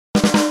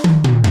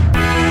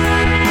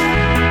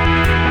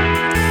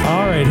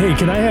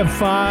can I have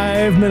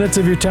 5 minutes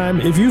of your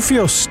time? If you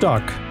feel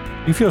stuck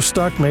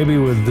maybe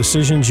with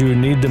decisions you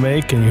need to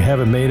make and you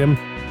haven't made them.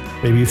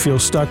 Maybe you feel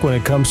stuck when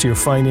it comes to your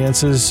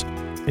finances.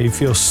 Maybe you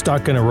feel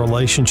stuck in a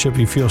relationship.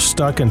 You feel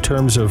stuck in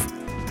terms of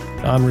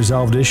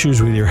unresolved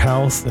issues with your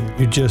health. And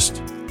you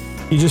just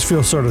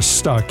feel sort of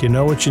stuck. You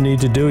know what you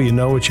need to do. You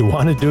know what you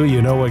want to do.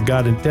 You know what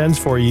God intends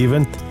for you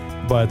even.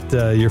 But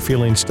you're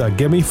feeling stuck.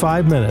 Give me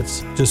 5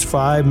 minutes. Just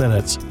 5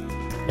 minutes.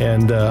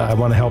 And I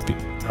want to help you.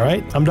 All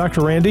right? I'm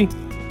Dr. Randy.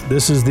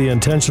 This is the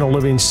Intentional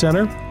Living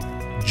Center.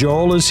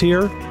 Joel is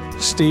here.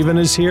 Stephen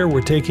is here.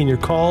 We're taking your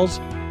calls.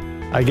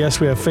 I guess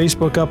we have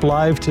Facebook up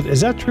live today. Is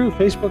that true?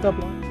 Facebook up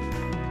live?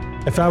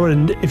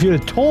 If you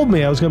had told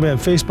me I was going to be on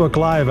Facebook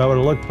Live, I would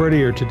have looked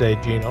prettier today,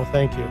 Gino.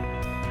 Thank you.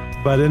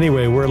 But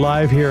anyway, we're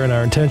live here in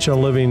our Intentional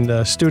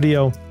Living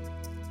studio.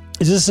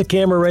 Is this the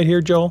camera right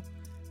here, Joel?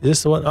 Is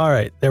this the one? All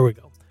right, there we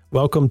go.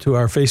 Welcome to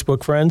our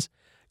Facebook friends.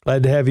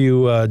 Glad to have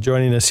you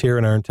joining us here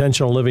in our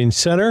Intentional Living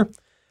Center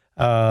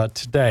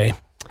today.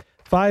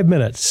 5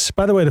 minutes.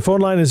 By the way, the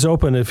phone line is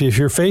open. If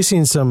you're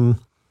facing some,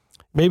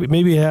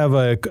 maybe you have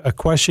a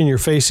question you're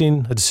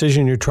facing, a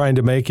decision you're trying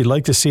to make, you'd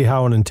like to see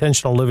how an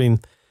intentional living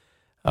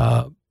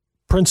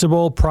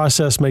principle,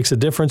 process makes a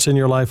difference in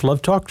your life,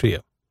 love to talk to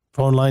you.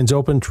 Phone line's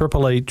open,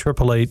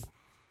 888-888-1717,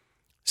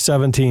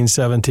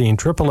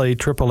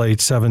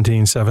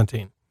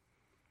 888-888-1717.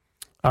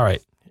 All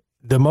right.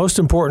 The most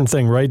important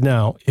thing right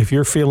now, if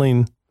you're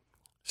feeling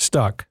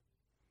stuck,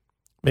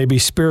 maybe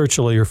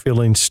spiritually you're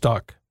feeling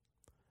stuck.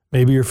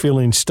 Maybe you're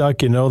feeling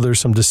stuck, you know, there's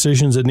some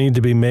decisions that need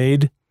to be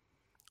made.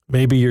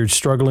 Maybe you're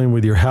struggling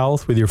with your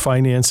health, with your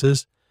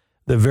finances.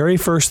 The very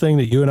first thing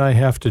that you and I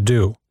have to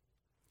do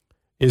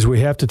is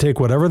we have to take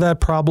whatever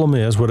that problem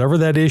is, whatever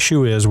that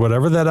issue is,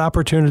 whatever that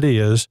opportunity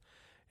is,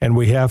 and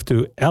we have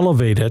to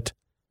elevate it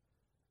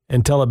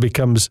until it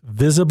becomes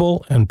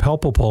visible and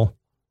palpable.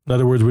 In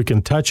other words, we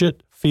can touch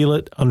it, feel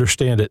it,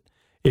 understand it.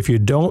 If you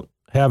don't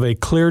have a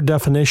clear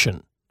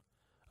definition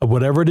of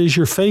whatever it is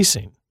you're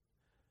facing,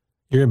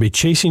 you're going to be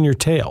chasing your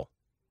tail.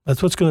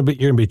 That's what's going to be.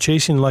 You're going to be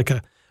chasing like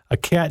a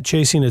cat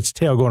chasing its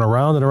tail, going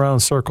around and around in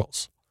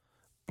circles.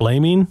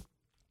 Blaming,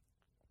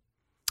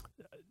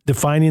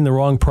 defining the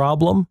wrong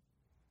problem.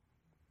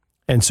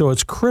 And so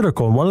it's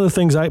critical. And one of the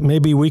things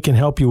maybe we can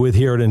help you with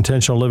here at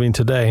Intentional Living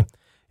today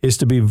is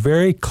to be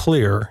very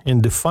clear in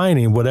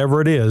defining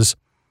whatever it is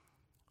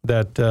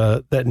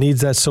that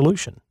needs that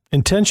solution.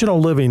 Intentional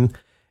living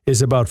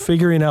is about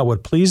figuring out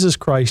what pleases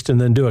Christ and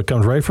then do it. It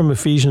comes right from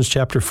Ephesians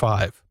chapter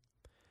 5.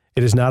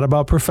 It is not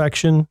about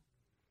perfection.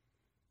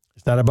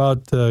 It's not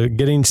about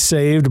getting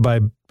saved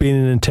by being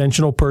an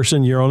intentional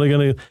person. You're only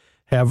going to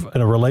have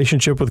a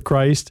relationship with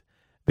Christ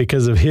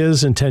because of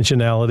his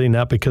intentionality,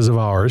 not because of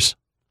ours.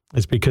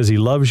 It's because he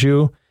loves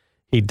you.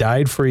 He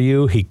died for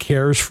you. He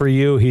cares for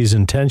you. He's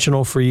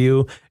intentional for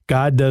you.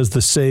 God does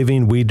the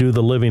saving. We do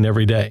the living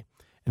every day.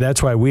 And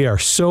that's why we are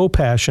so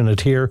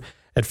passionate here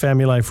at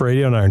Family Life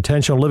Radio and our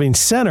Intentional Living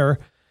Center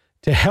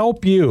to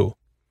help you.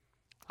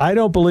 I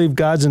don't believe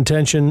God's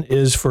intention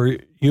is for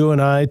you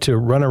and I to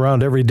run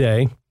around every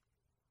day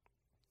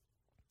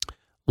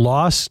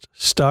lost,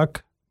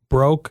 stuck,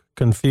 broke,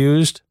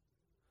 confused.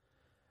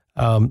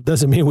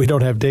 Doesn't mean we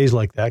don't have days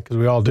like that, because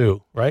we all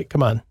do, right?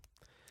 Come on.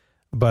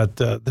 But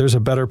there's a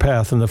better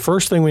path. And the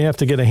first thing we have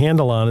to get a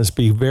handle on is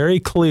be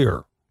very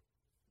clear.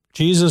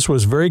 Jesus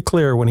was very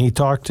clear when he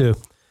talked to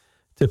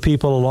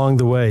people along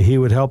the way. He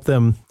would help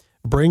them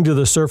bring to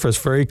the surface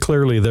very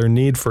clearly their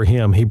need for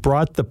him. He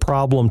brought the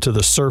problem to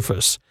the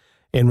surface.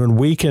 And when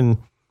we can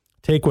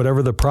take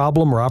whatever the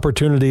problem or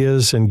opportunity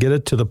is and get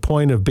it to the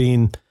point of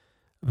being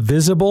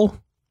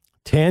visible,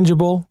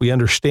 tangible, we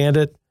understand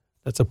it,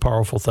 that's a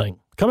powerful thing.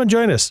 Come and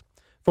join us.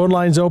 Phone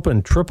line's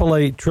open,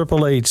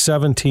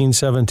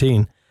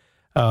 888-888-1717.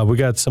 We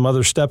got some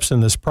other steps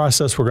in this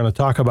process we're going to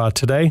talk about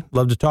today.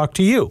 Love to talk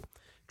to you.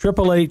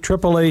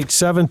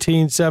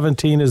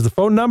 888-888-1717 is the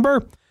phone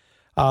number.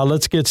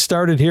 Let's get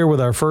started here with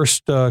our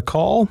first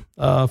call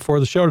for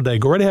the show today.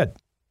 Go right ahead.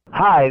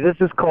 Hi, this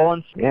is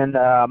Colin in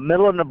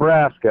middle of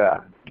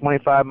Nebraska,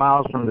 25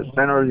 miles from the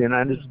center of the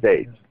United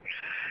States.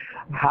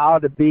 How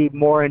to be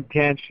more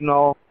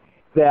intentional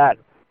that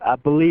a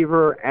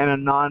believer and a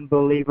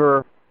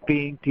non-believer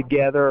being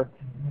together.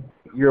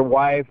 Your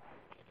wife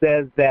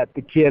says that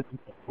the kids,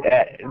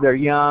 they're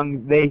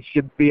young, they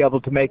should be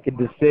able to make a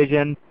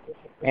decision.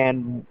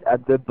 And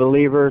the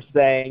believer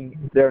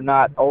saying they're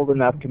not old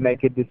enough to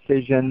make a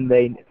decision,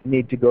 they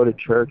need to go to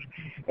church.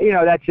 You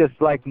know, that's just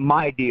like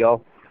my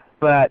deal.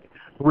 But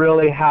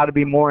really how to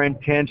be more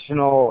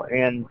intentional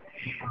and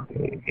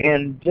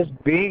just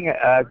being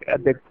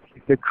the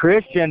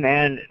Christian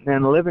and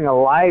living a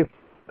life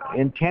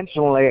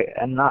intentionally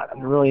and not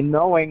really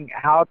knowing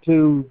how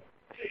to,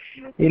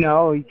 you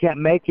know, you can't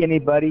make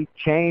anybody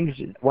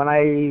change. When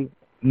I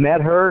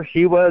met her,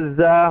 she was,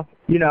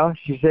 you know,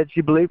 she said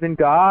she believed in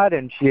God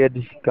and she had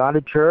gone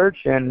to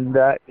church and,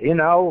 you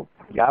know,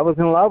 I was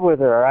in love with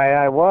her.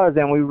 I was,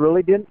 and we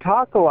really didn't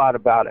talk a lot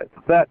about it.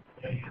 But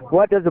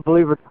what does a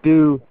believer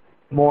do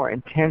more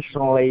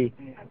intentionally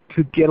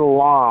to get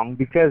along?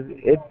 Because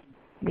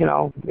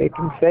it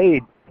can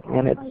fade,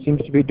 and it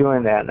seems to be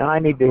doing that. And I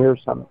need to hear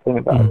something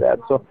about that.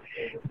 So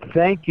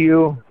thank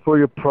you for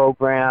your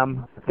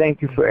program.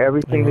 Thank you for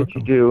everything that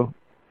you do.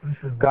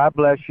 God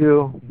bless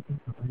you.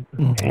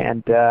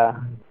 And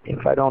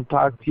if I don't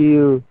talk to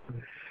you,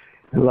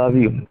 I love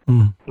you.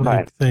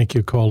 Bye. Thank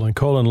you, Colin.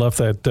 Colin left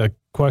that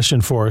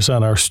question for us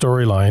on our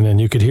storyline, and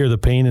you could hear the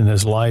pain in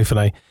his life.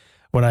 And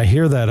when I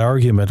hear that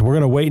argument, we're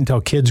going to wait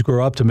until kids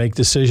grow up to make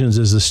decisions,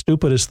 is the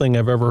stupidest thing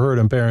I've ever heard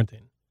in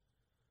parenting.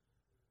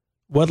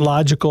 What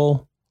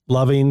logical,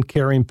 loving,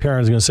 caring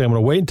parent is going to say, I'm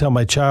going to wait until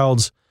my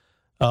child's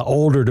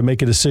older to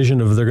make a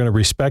decision if they're going to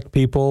respect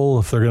people,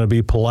 if they're going to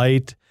be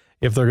polite,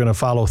 if they're going to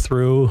follow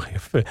through,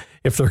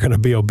 if they're going to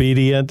be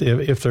obedient,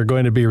 if they're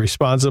going to be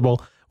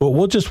responsible. Well,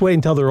 we'll just wait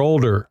until they're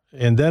older,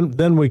 and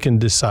then we can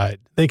decide.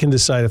 They can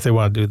decide if they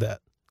want to do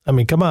that. I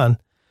mean, come on.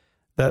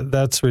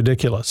 That's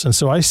ridiculous. And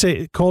so I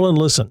say, Colin,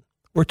 listen,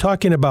 we're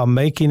talking about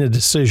making a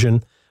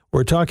decision.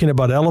 We're talking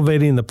about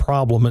elevating the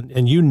problem,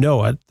 and you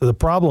know it. The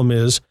problem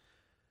is,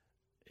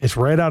 it's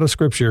right out of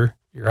Scripture.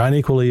 You're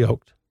unequally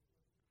yoked.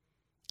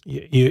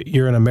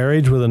 You're in a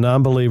marriage with a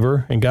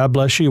non-believer, and God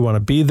bless you. You want to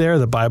be there.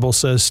 The Bible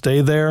says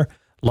stay there,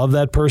 love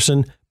that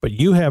person, but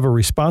you have a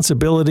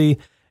responsibility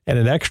and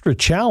an extra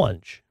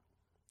challenge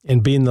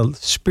in being the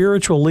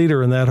spiritual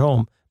leader in that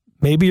home.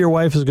 Maybe your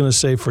wife is going to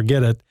say,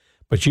 forget it,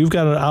 but you've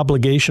got an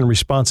obligation,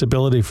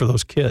 responsibility for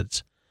those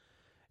kids.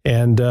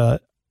 And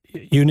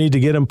you need to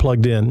get them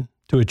plugged in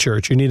to a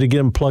church. You need to get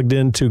them plugged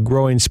into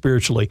growing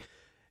spiritually.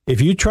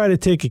 If you try to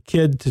take a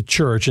kid to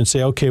church and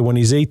say, okay, when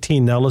he's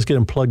 18, now let's get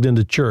him plugged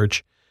into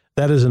church,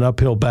 that is an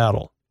uphill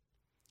battle.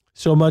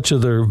 So much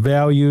of their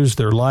values,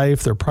 their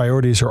life, their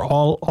priorities are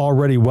all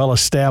already well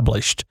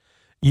established.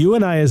 You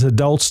and I as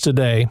adults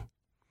today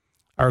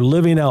are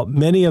living out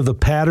many of the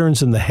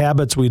patterns and the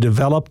habits we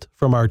developed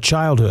from our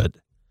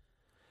childhood.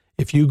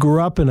 If you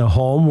grew up in a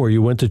home where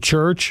you went to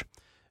church,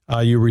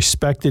 you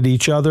respected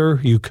each other,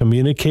 you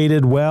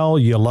communicated well,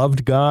 you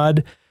loved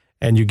God,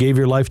 and you gave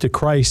your life to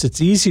Christ,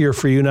 it's easier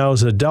for you now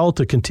as an adult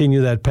to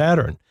continue that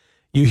pattern.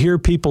 You hear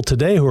people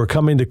today who are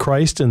coming to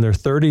Christ in their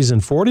 30s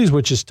and 40s,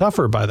 which is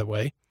tougher, by the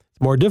way.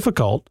 It's more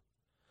difficult.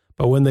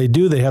 But when they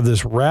do, they have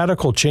this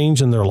radical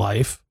change in their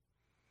life.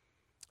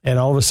 And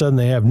all of a sudden,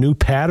 they have new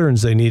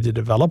patterns they need to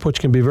develop, which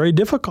can be very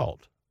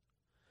difficult.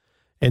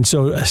 And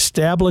so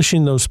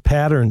establishing those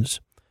patterns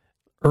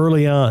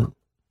early on,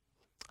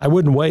 I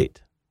wouldn't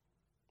wait.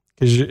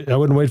 Because I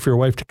wouldn't wait for your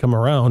wife to come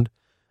around.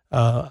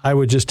 I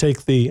would just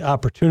take the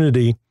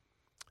opportunity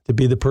to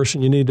be the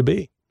person you need to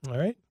be. All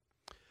right?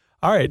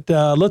 All right,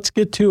 let's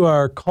get to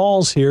our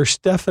calls here.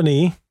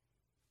 Stephanie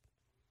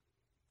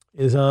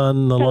is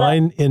on the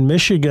line in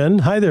Michigan.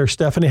 Hi there,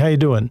 Stephanie. How you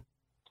doing?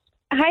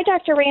 Hi,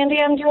 Dr. Randy.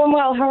 I'm doing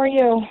well. How are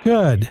you?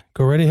 Good.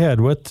 Go right ahead.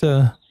 What's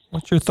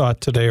your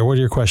thought today, or what's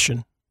your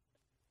question?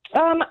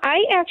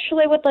 I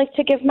actually would like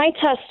to give my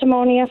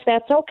testimony, if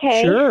that's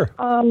okay. Sure.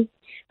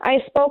 I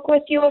spoke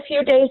with you a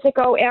few days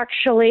ago,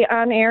 actually,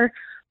 on air,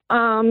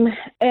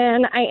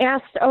 and I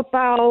asked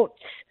about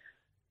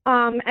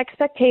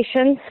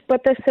expectations,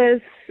 but this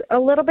is a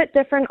little bit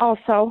different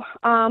also.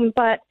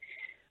 But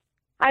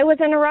I was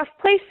in a rough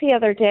place the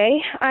other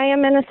day. I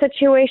am in a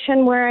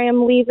situation where I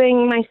am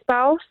leaving my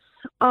spouse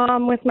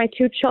with my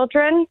 2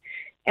 children,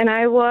 and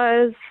I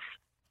was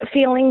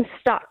feeling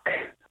stuck.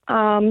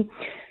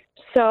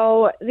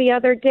 So the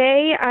other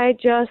day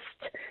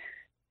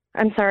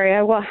I'm sorry,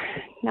 I was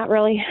not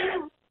really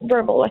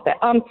verbal with it.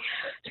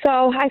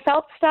 So I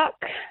felt stuck,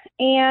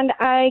 and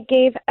I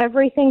gave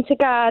everything to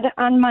God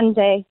on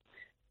Monday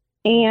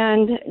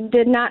and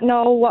did not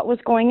know what was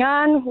going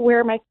on,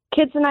 where my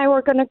kids and I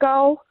were going to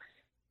go.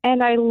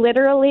 And I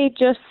literally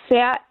just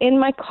sat in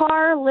my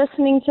car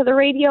listening to the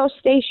radio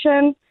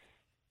station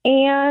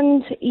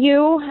and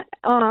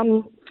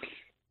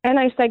and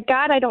I said,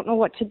 God, I don't know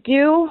what to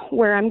do,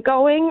 where I'm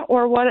going,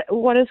 or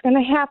what is going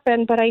to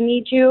happen, but I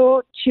need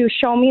you to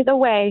show me the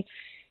way.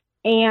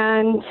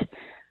 And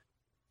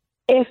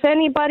if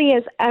anybody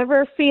is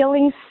ever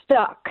feeling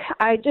stuck,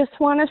 I just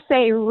want to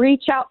say,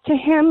 reach out to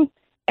him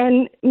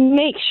and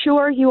make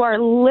sure you are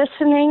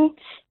listening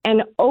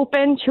and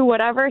open to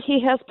whatever he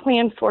has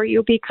planned for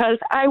you, because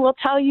I will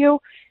tell you,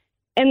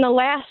 in the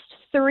last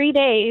 4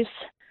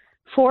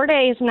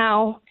 days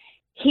now,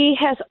 he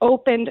has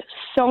opened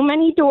so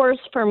many doors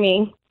for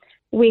me.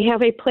 We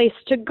have a place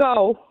to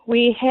go.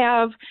 We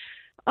have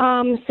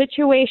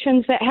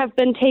situations that have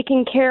been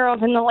taken care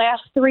of in the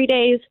last 3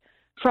 days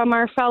from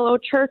our fellow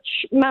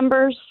church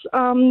members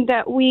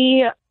that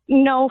we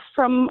know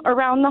from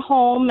around the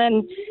home,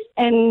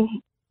 and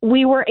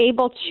we were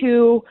able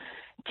to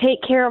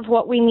take care of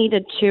what we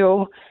needed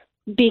to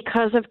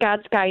because of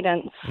God's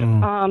guidance.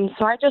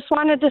 So I just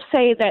wanted to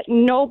say that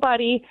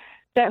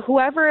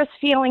whoever is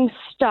feeling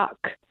stuck,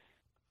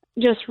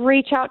 just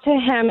reach out to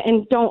him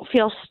and don't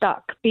feel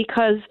stuck,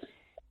 because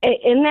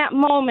in that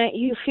moment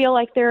you feel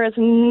like there is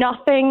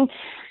nothing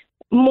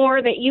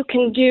more that you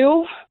can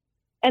do.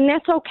 And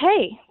that's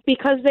okay,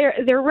 because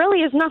there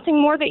really is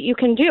nothing more that you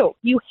can do.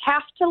 You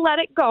have to let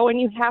it go, and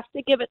you have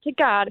to give it to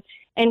God,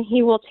 and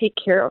He will take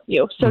care of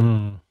you.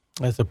 So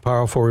that's a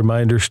powerful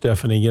reminder,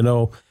 Stephanie. You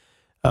know,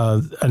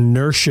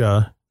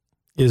 inertia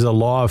is a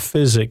law of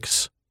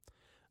physics,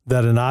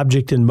 that an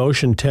object in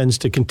motion tends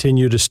to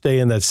continue to stay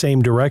in that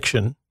same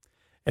direction.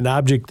 An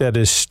object that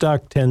is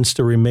stuck tends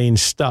to remain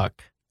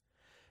stuck.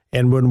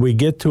 And when we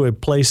get to a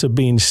place of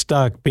being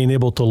stuck, being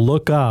able to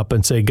look up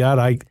and say, God,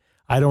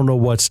 I don't know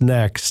what's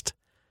next.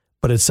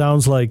 But it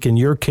sounds like in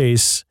your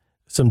case,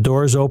 some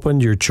doors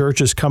opened, your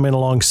church is coming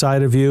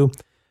alongside of you,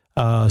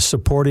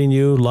 supporting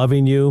you,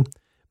 loving you,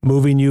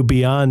 moving you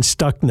beyond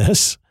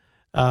stuckness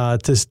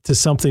to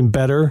something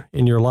better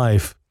in your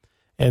life.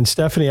 And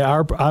Stephanie,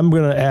 I'm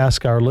going to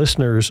ask our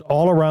listeners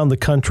all around the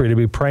country to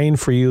be praying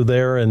for you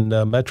there in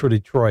Metro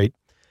Detroit,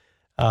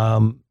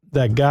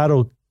 that God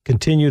will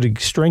continue to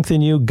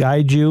strengthen you,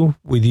 guide you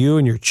with you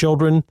and your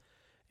children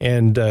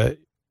and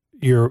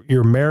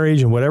your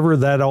marriage and whatever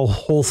that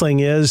whole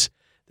thing is,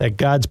 that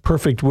God's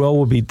perfect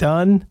will be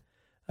done,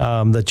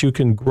 that you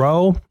can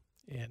grow.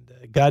 And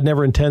God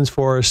never intends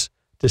for us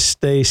to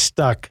stay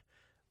stuck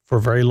for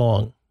very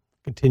long.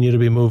 Continue to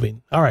be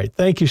moving. All right.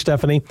 Thank you,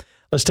 Stephanie.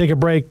 Let's take a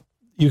break.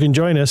 You can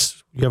join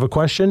us. You have a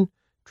question?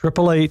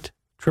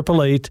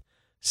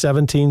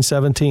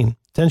 888-888-1717.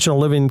 Intentional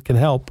Living can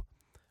help.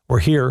 We're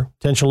here.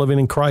 Intentional Living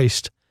in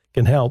Christ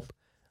can help.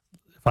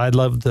 If I'd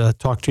love to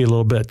talk to you a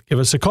little bit, give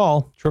us a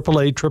call.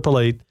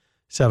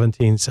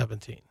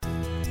 888-888-1717.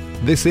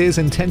 This is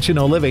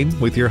Intentional Living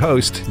with your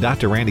host,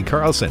 Dr. Randy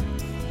Carlson.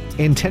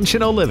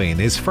 Intentional Living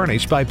is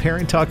furnished by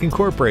Parent Talk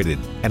Incorporated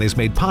and is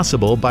made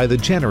possible by the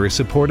generous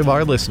support of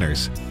our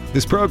listeners.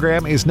 This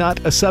program is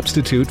not a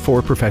substitute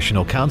for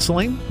professional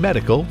counseling,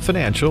 medical,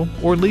 financial,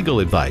 or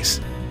legal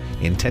advice.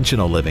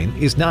 Intentional Living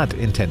is not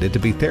intended to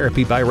be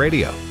therapy by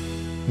radio.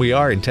 We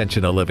are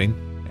Intentional Living,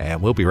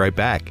 and we'll be right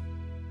back.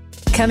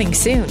 Coming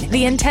soon,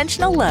 the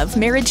Intentional Love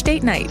Marriage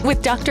Date Night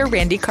with Dr.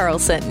 Randy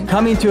Carlson.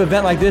 Coming to an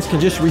event like this can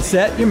just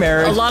reset your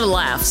marriage. A lot of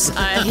laughs.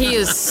 He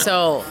is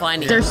so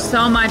funny. There's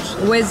so much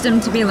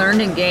wisdom to be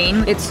learned and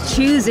gained. It's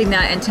choosing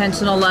that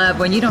intentional love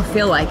when you don't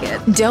feel like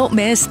it. Don't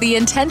miss the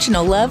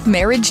Intentional Love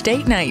Marriage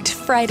Date Night,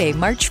 Friday,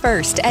 March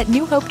 1st at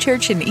New Hope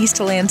Church in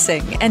East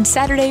Lansing, and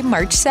Saturday,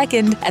 March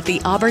 2nd at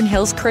the Auburn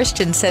Hills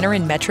Christian Center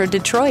in Metro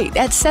Detroit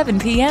at 7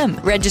 p.m.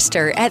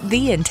 Register at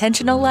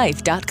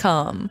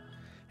theintentionallife.com.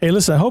 Hey,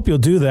 listen, I hope you'll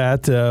do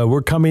that.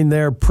 We're coming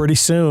there pretty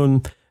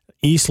soon.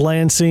 East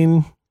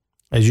Lansing,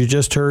 as you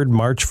just heard,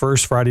 March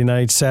 1st, Friday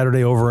night,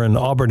 Saturday over in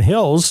Auburn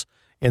Hills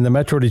in the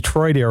Metro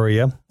Detroit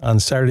area on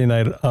Saturday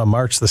night,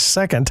 March the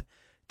 2nd.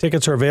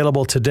 Tickets are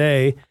available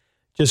today.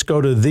 Just go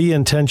to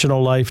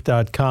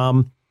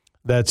theintentionallife.com.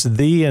 That's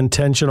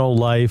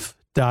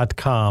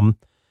theintentionallife.com.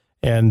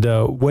 And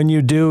when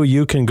you do,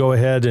 you can go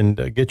ahead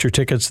and get your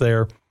tickets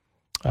there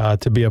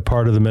to be a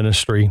part of the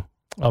ministry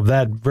of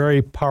that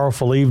very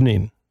powerful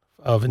evening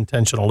of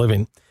intentional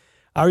living.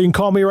 Or you can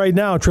call me right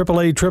now,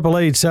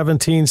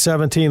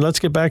 888-888-1717. Let's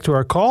get back to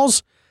our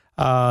calls.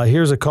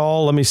 Here's a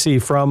call, let me see,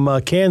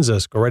 from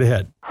Kansas. Go right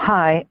ahead.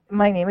 Hi,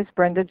 my name is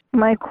Brenda.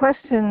 My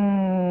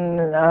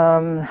question,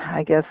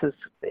 I guess, is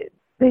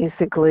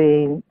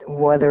basically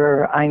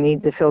whether I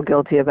need to feel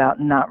guilty about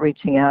not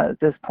reaching out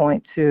at this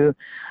point to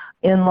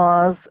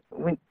in-laws.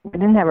 We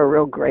didn't have a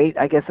real great,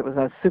 I guess it was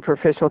a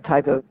superficial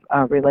type of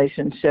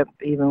relationship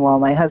even while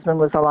my husband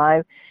was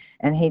alive.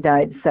 And he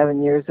died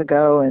 7 years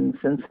ago, and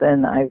since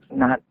then I've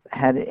not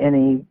had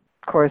any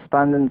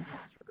correspondence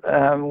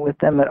with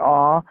them at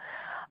all.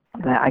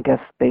 I guess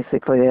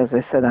basically, as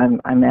I said,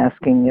 I'm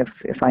asking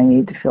if I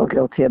need to feel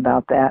guilty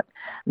about that.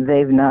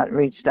 They've not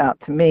reached out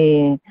to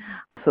me,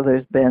 so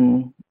there's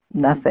been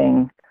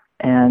nothing,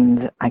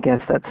 and I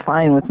guess that's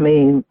fine with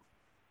me.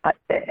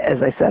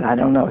 As I said, I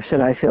don't know. Should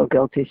I feel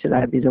guilty? Should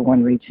I be the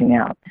one reaching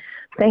out?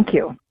 Thank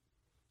you.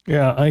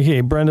 Yeah,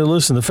 okay, Brenda,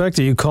 listen, the fact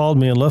that you called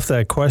me and left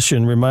that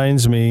question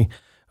reminds me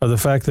of the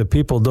fact that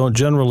people don't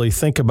generally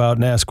think about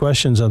and ask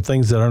questions on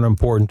things that aren't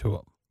important to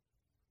them.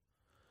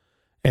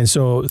 And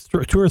so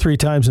 2 or 3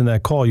 times in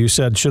that call, you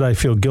said, should I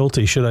feel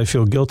guilty? Should I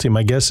feel guilty?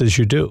 My guess is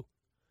you do,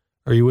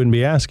 or you wouldn't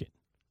be asking.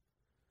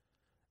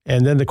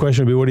 And then the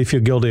question would be, what do you feel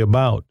guilty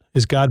about?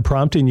 Is God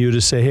prompting you to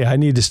say, hey, I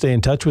need to stay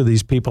in touch with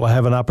these people. I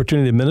have an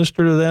opportunity to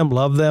minister to them,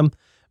 love them.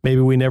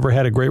 Maybe we never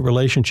had a great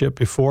relationship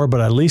before, but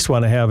I at least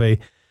want to have a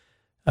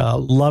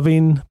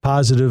loving,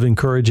 positive,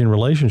 encouraging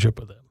relationship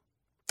with them.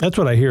 That's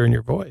what I hear in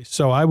your voice.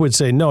 So I would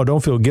say, no,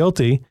 don't feel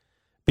guilty.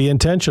 Be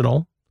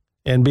intentional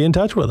and be in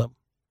touch with them.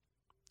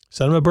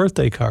 Send them a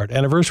birthday card,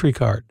 anniversary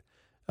card.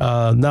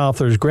 Now, if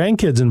there's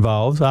grandkids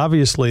involved,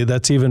 obviously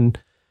that's even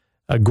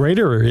a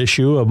greater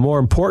issue, a more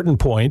important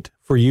point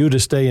for you to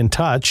stay in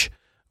touch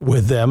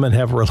with them and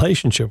have a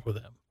relationship with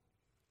them.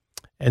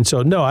 And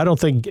so, no, I don't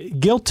think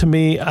guilt to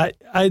me,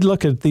 I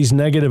look at these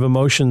negative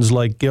emotions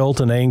like guilt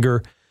and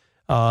anger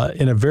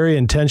in a very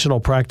intentional,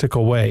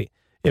 practical way.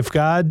 If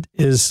God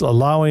is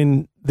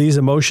allowing these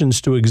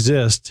emotions to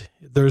exist,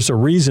 there's a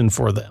reason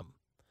for them.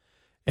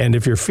 And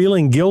if you're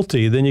feeling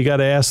guilty, then you got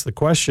to ask the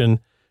question,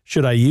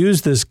 Should I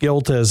use this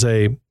guilt as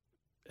a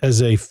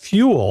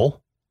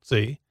fuel,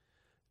 to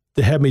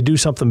have me do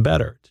something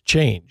better, to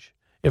change?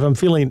 If I'm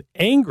feeling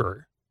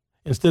anger,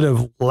 instead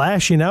of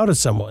lashing out at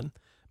someone,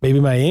 maybe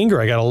my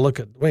anger, I got to look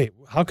at, wait,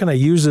 how can I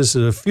use this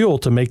as a fuel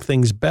to make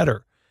things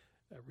better?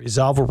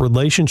 Resolve a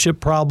relationship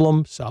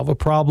problem, solve a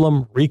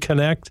problem,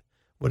 reconnect,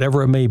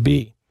 whatever it may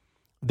be.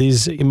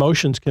 These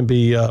emotions can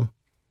be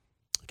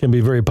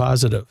very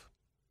positive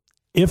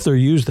if they're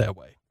used that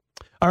way.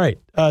 All right,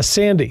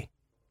 Sandy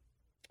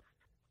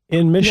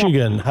in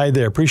Michigan. Yes. Hi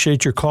there.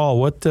 Appreciate your call.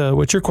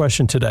 What's your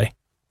question today?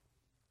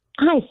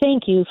 Hi,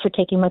 thank you for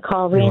taking my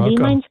call, Randy.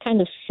 Mine's kind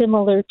of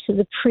similar to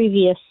the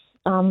previous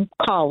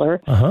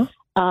caller. Uh-huh.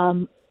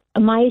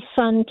 My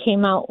son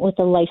came out with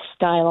a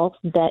lifestyle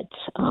that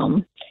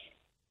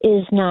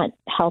is not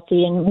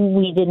healthy and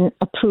we didn't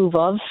approve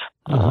of.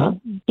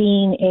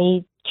 Being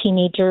a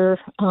teenager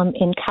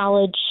in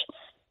college,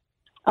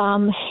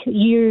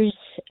 years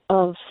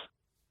of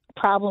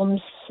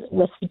problems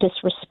with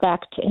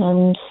disrespect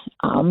and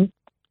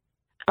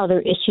other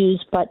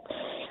issues, but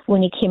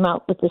when he came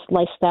out with this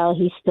lifestyle,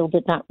 he still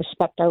did not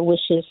respect our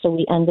wishes, so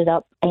I ended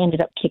up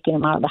kicking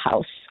him out of the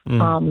house.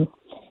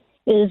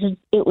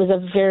 It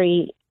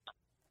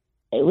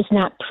was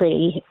not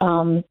pretty,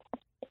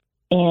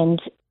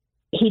 and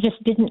he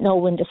just didn't know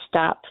when to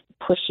stop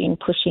pushing,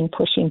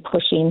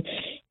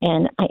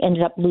 and I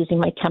ended up losing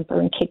my temper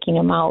and kicking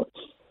him out.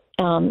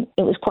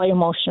 It was quite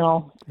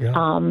emotional.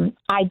 Yeah.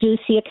 I do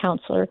see a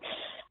counselor.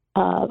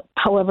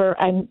 However,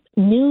 I'm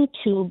new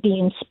to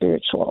being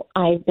spiritual.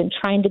 I've been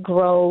trying to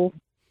grow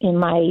in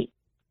my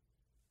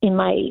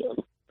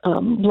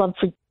love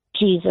for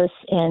Jesus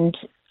and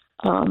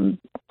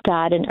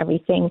God and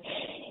everything.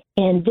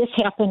 And this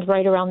happened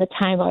right around the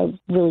time I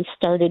really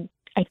started.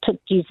 I took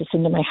Jesus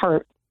into my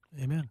heart.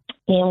 Amen.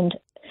 And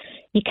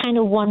you kind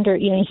of wonder,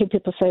 you hear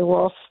people say,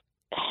 well,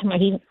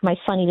 my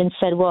son even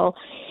said, well,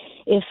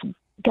 if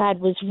God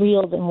was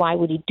real, then why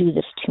would he do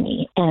this to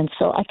me? And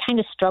so I kind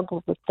of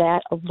struggled with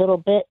that a little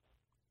bit.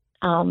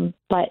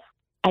 But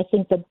I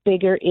think the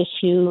bigger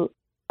issue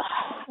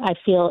I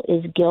feel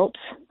is guilt,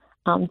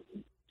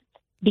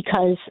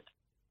 because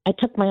I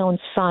took my own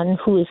son,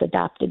 who is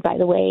adopted, by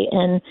the way,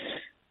 and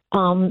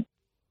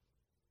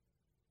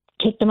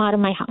kicked him out of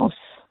my house.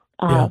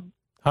 Yeah.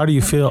 How do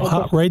you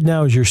feel right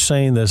now as you're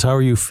saying this? How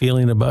are you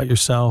feeling about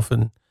yourself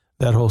and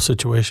that whole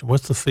situation?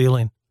 What's the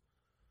feeling?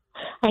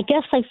 I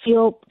guess I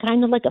feel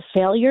kind of like a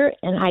failure,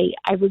 and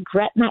I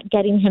regret not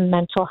getting him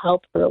mental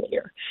health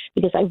earlier,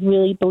 because I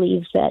really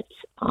believe that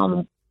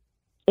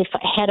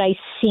had I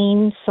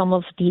seen some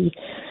of the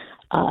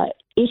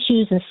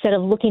issues instead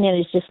of looking at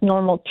it as just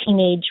normal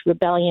teenage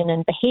rebellion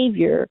and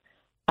behavior,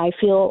 I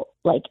feel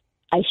like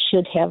I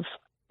should have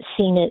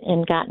seen it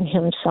and gotten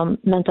him some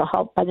mental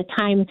help. By the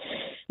time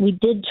we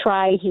did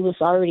try, he was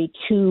already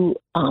too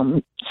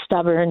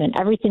stubborn, and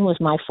everything was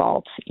my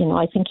fault.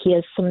 I think he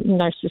has some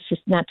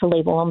narcissist, not to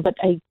label him, but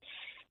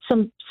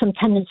some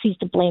tendencies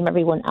to blame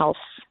everyone else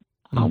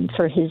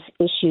for his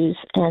issues.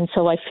 And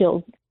so I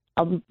feel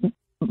a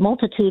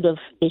multitude of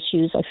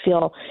issues. I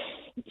feel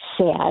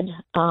sad,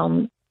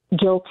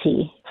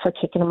 guilty for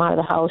kicking him out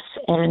of the house.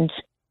 And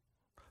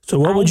so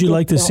what would you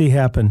like to see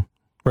happen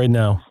right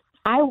now?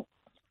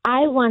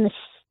 I want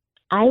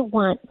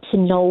to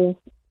know,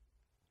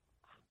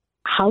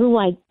 how do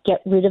I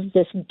get rid of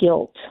this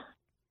guilt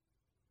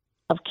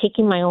of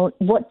kicking my own?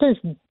 What does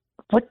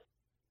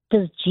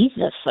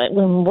Jesus,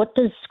 what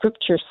does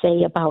Scripture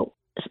say about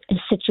a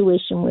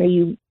situation where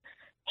you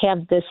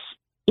have this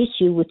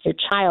issue with your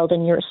child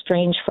and you're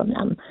estranged from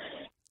them?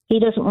 He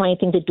doesn't want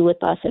anything to do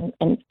with us,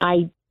 and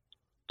I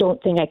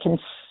don't think I can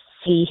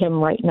see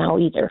him right now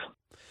either.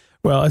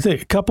 Well, I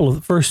think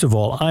first of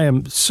all, I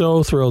am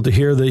so thrilled to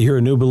hear that you're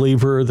a new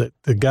believer,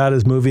 that God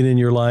is moving in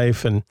your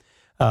life. And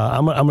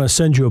I'm going to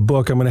send you a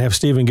book. I'm going to have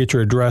Stephen get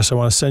your address. I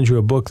want to send you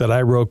a book that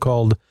I wrote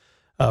called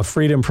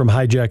Freedom from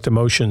Hijacked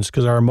Emotions,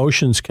 because our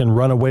emotions can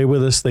run away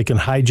with us. They can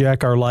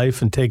hijack our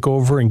life and take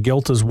over, and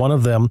guilt is one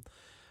of them.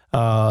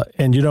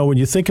 And, when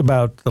you think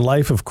about the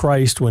life of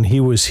Christ when he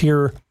was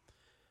here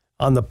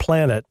on the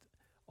planet,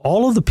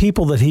 all of the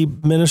people that he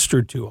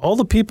ministered to, all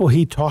the people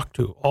he talked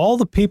to, all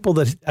the people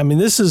that,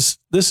 this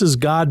is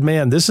God,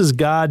 man. This is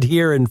God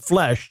here in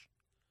flesh.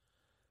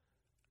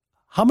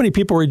 How many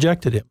people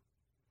rejected him?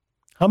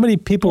 How many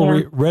people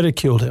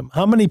ridiculed him?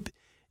 How many,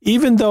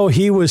 even though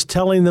he was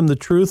telling them the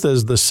truth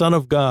as the Son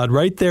of God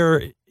right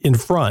there in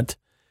front,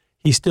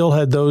 he still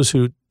had those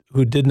who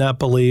did not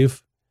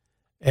believe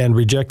and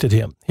rejected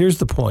him. Here's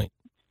the point.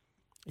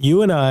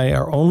 You and I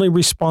are only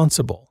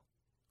responsible.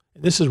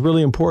 This is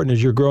really important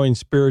as you're growing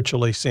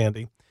spiritually,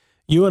 Sandy.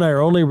 You and I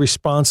are only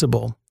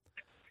responsible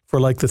for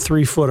like the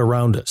 3 foot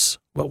around us,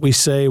 what we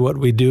say, what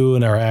we do,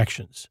 and our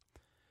actions.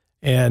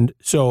 And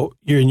so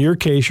in your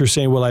case, you're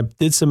saying, well, I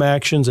did some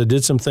actions, I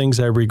did some things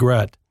I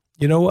regret.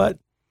 You know what?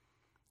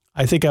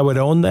 I think I would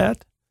own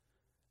that.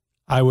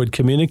 I would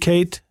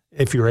communicate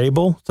if you're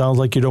able. Sounds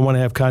like you don't want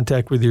to have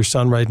contact with your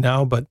son right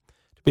now, but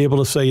to be able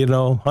to say,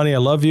 honey, I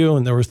love you,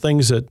 and there were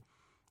things that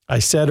I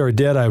said or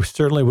did, I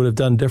certainly would have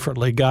done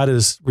differently. God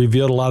has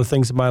revealed a lot of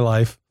things in my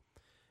life.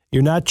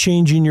 You're not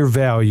changing your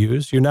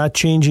values. You're not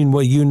changing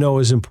what you know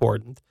is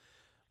important.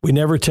 We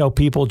never tell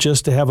people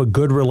just to have a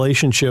good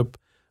relationship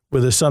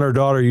with a son or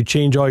daughter. You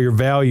change all your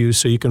values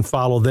so you can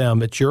follow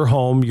them. It's your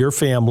home, your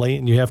family,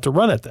 and you have to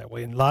run it that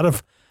way. And a lot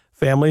of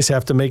families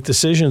have to make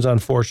decisions,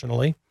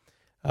 unfortunately,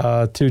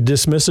 to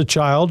dismiss a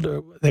child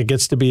that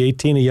gets to be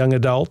 18, a young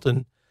adult,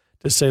 and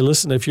to say,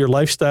 listen, if your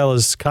lifestyle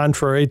is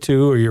contrary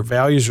to or your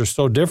values are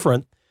so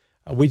different,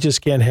 we just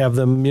can't have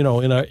them,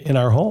 in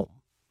our home.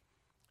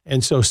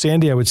 And so,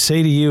 Sandy, I would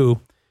say to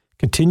you,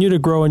 continue to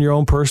grow in your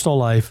own personal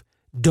life.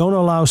 Don't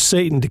allow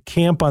Satan to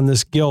camp on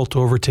this guilt to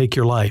overtake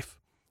your life.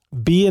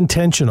 Be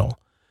intentional.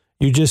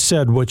 You just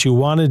said what you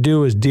want to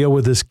do is deal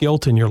with this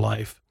guilt in your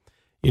life.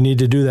 You need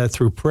to do that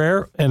through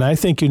prayer, and I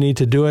think you need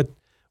to do it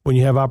when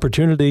you have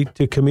opportunity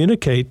to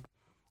communicate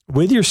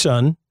with your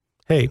son.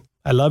 Hey,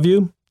 I love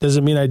you.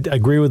 Doesn't mean I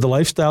agree with the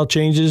lifestyle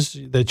changes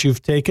that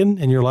you've taken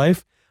in your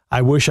life.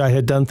 I wish I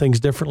had done things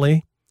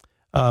differently.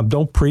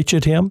 Don't preach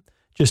at him.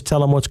 Just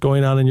tell him what's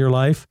going on in your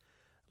life.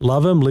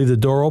 Love him. Leave the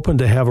door open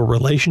to have a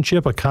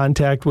relationship, a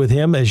contact with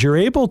him as you're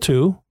able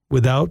to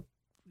without,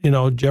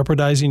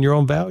 jeopardizing your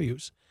own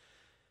values.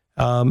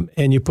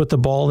 And you put the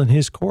ball in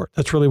his court.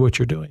 That's really what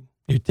you're doing.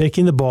 You're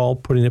taking the ball,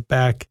 putting it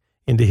back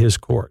into his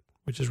court,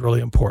 which is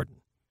really important.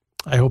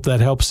 I hope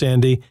that helps,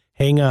 Sandy.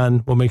 Hang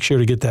on. We'll make sure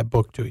to get that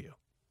book to you.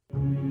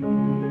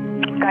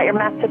 Got your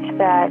message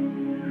that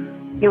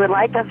you would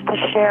like us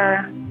to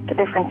share the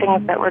different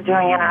things that we're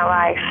doing in our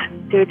life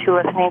due to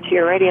listening to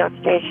your radio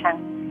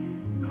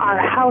station. Our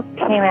house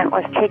payment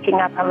was taking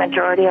up a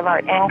majority of our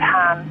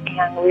income,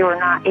 and we were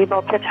not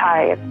able to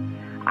tithe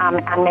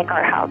and make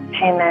our house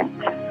payment.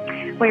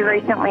 We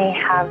recently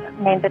have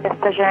made the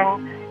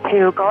decision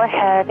to go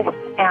ahead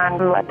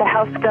and let the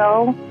house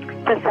go,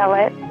 to sell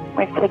it.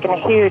 We've taken a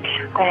huge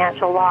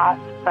financial loss,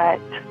 but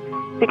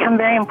it's become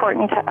very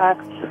important to us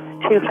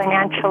to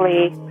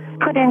financially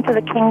put into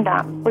the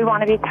kingdom. We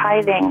want to be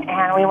tithing,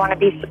 and we want to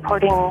be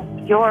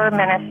supporting your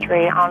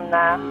ministry on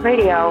the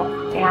radio,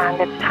 and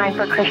it's time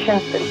for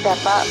Christians to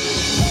step up,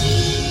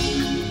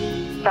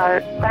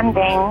 start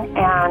spending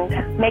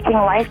and making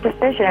life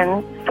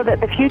decisions so that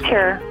the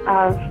future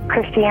of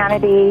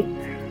Christianity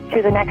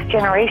to the next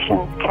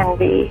generations can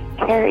be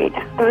carried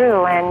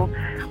through. And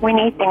we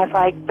need things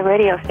like the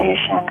radio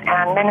station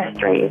and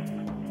ministries.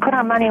 Put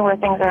our money where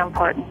things are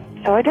important.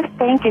 So I just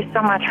thank you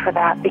so much for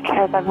that,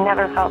 because I've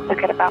never felt so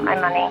good about my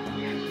money.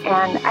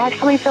 And I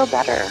actually feel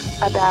better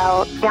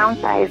about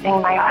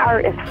downsizing. My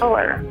heart is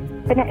fuller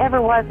than it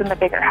ever was in the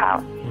bigger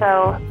house.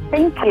 So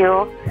thank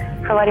you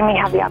for letting me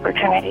have the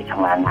opportunity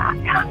to learn that.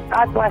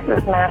 God bless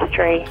this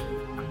ministry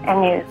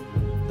and you.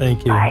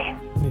 Thank you. Bye.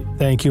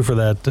 Thank you for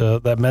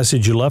that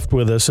message you left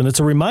with us. And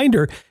it's a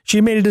reminder. She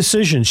made a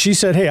decision. She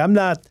said, hey, I'm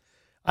not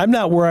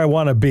where I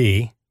want to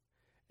be.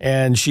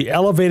 And she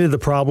elevated the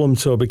problem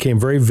so it became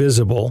very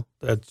visible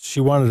that she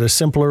wanted a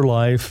simpler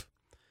life,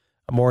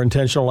 a more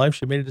intentional life.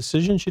 She made a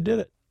decision. She did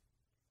it.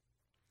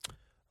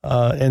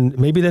 And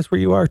maybe that's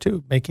where you are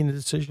too, making a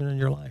decision in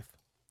your life.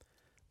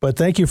 But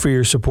thank you for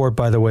your support,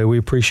 by the way. We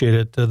appreciate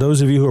it.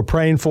 Those of you who are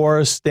praying for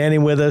us,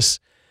 standing with us,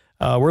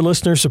 we're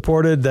listener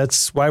supported.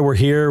 That's why we're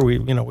here. We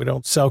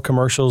don't sell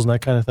commercials and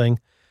that kind of thing.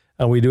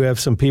 We do have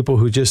some people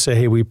who just say,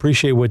 hey, we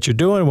appreciate what you're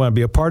doing. We want to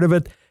be a part of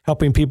it.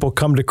 Helping people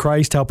come to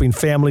Christ, helping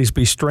families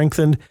be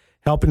strengthened,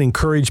 helping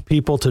encourage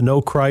people to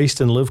know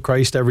Christ and live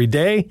Christ every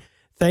day.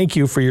 Thank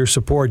you for your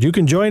support. You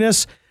can join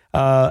us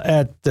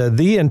at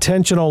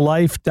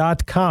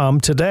theintentionallife.com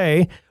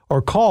today,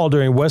 or call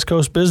during West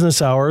Coast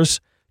business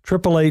hours,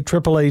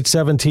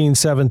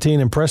 888-888-1717,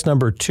 and press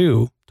number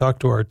 2. Talk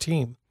to our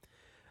team.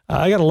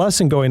 I got a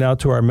lesson going out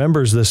to our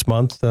members this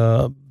month,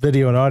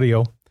 video and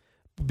audio.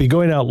 It'll be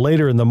going out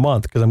later in the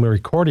month because I'm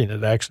recording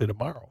it actually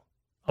tomorrow.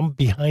 I'm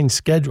behind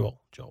schedule,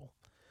 Joel,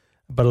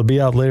 but it'll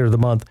be out later in the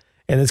month.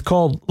 And it's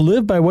called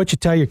Live by What You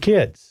Tell Your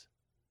Kids.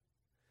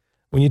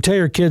 When you tell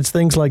your kids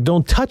things like,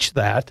 don't touch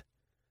that,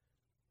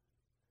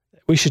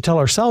 we should tell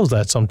ourselves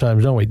that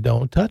sometimes, don't we?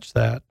 Don't touch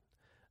that.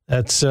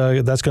 That's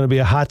going to be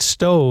a hot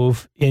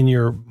stove in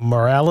your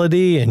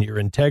morality, in your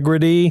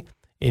integrity,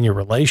 in your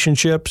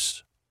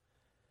relationships.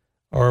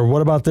 Or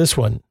what about this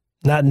one?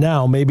 Not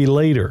now, maybe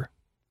later.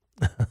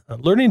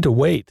 Learning to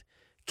wait.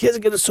 Kids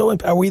get so,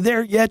 are we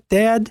there yet,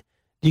 Dad?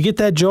 You get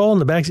that, Joel, in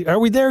the backseat? Are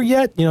we there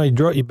yet?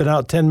 You've been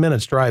out 10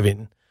 minutes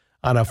driving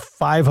on a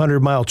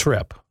 500-mile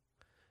trip.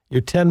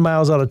 You're 10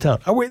 miles out of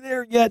town. Are we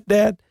there yet,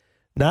 Dad?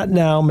 Not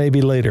now,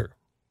 maybe later.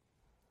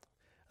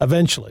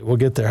 Eventually, we'll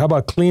get there. How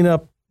about clean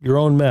up your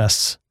own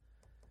mess?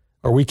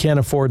 Or we can't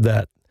afford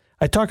that.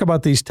 I talk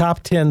about these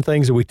top 10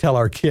 things that we tell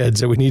our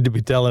kids that we need to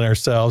be telling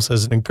ourselves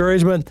as an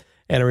encouragement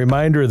and a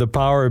reminder of the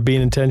power of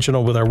being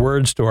intentional with our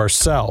words to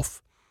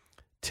ourselves.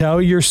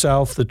 Tell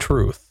yourself the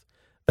truth.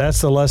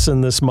 That's the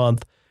lesson this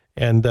month,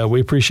 and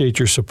we appreciate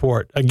your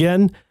support.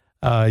 Again,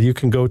 you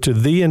can go to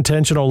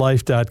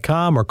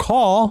theintentionallife.com or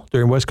call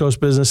during West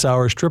Coast business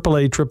hours,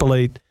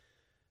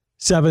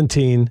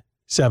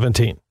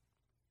 888-888-1717.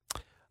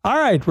 All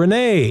right,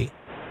 Renee,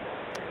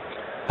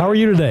 How are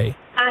you today?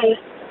 Hi.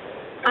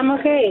 I'm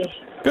okay.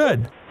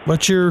 Good.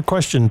 What's your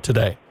question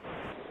today?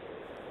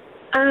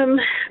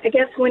 I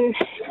guess when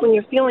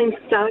you're feeling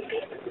stuck,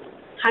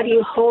 how do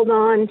you hold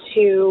on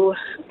to,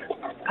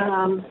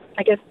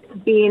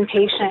 being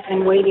patient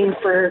and waiting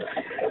for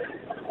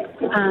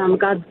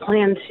God's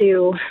plan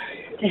to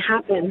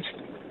happen?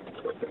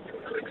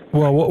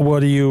 Well,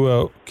 what do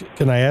you?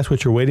 Can I ask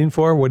what you're waiting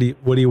for? What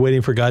are you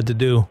waiting for God to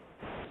do?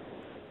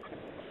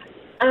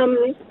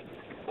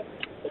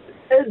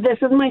 This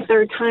is my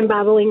third time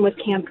battling with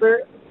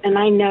cancer, and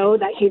I know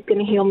that He's going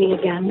to heal me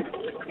again.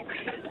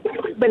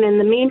 But in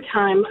the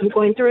meantime, I'm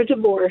going through a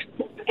divorce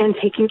and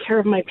taking care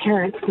of my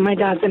parents. My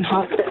dad's in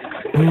hospice.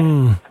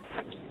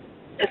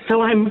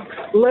 So I'm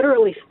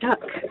literally stuck.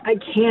 I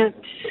can't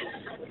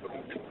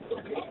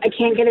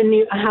get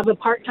I have a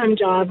part-time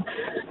job,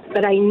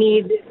 but I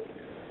need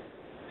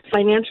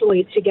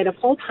financially to get a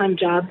full-time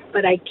job,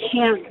 but I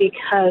can't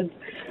because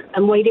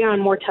I'm waiting on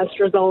more test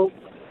results.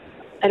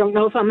 I don't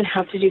know if I'm going to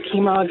have to do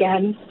chemo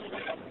again.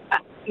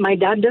 My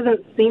dad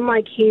doesn't seem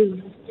like he's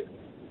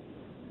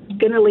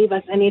going to leave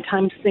us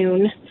anytime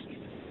soon.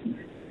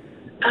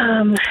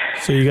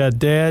 So you got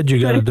dad, you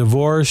got a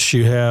divorce,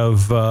 you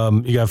have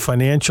you got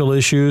financial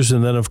issues,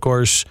 and then of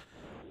course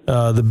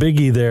the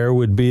biggie there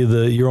would be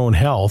your own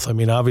health. I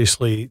mean,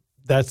 obviously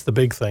that's the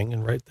big thing,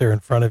 and right there in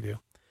front of you.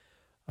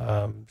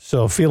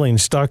 So feeling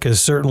stuck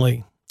is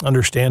certainly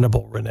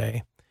understandable,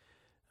 Renee.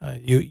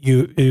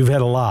 You've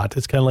had a lot.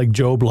 It's kind of like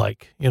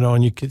Job-like,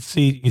 and you could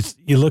see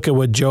you look at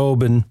what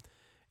Job in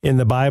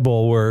the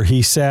Bible where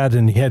he sat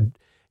and he had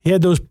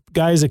those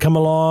guys that come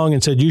along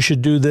and said, you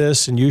should do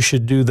this and you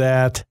should do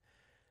that.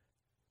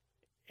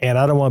 And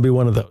I don't want to be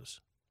one of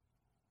those.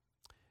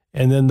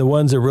 And then the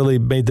ones that really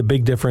made the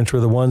big difference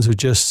were the ones who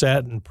just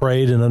sat and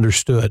prayed and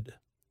understood.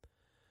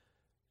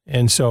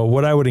 And so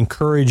what I would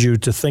encourage you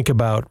to think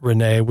about,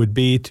 Renee, would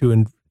be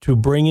to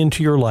bring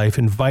into your life,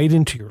 invite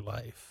into your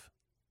life,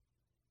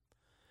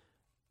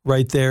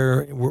 right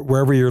there,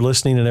 wherever you're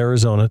listening in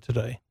Arizona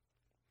today,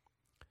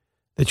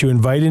 that you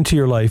invite into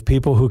your life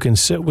people who can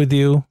sit with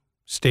you,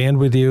 stand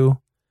with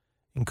you,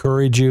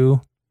 encourage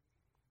you,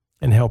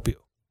 and help you.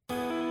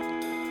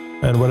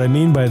 And what I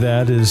mean by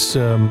that is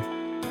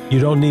you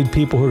don't need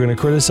people who are going to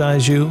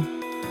criticize you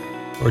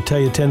or tell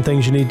you 10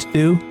 things you need to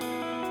do.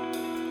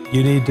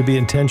 You need to be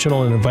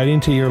intentional in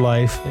inviting to your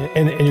life,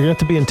 and you're going to have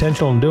to be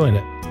intentional in doing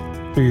it.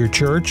 Through your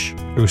church,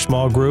 through a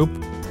small group,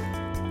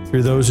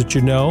 through those that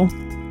you know,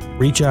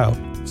 reach out.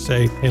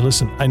 Say, hey,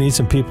 listen, I need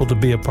some people to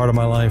be a part of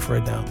my life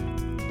right now.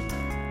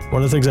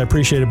 One of the things I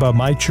appreciate about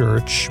my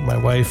church, my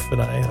wife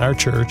and I, and our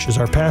church, is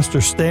our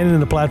pastor standing in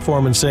the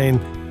platform and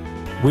saying,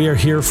 we are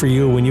here for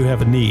you when you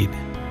have a need.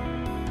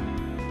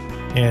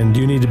 And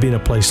you need to be in a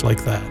place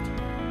like that.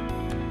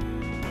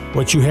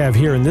 What you have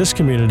here in this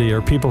community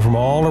are people from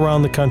all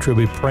around the country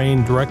will be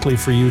praying directly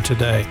for you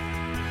today.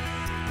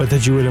 But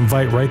that you would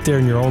invite right there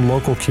in your own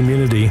local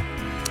community,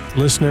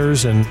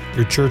 listeners and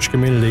your church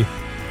community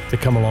to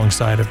come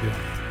alongside of you.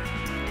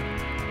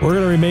 We're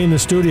going to remain in the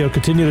studio,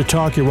 continue to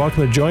talk. You're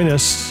welcome to join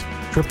us,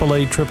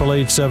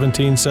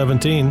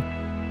 888-888-1717.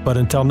 But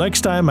until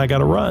next time, I got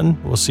to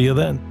run. We'll see you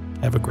then.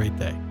 Have a great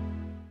day.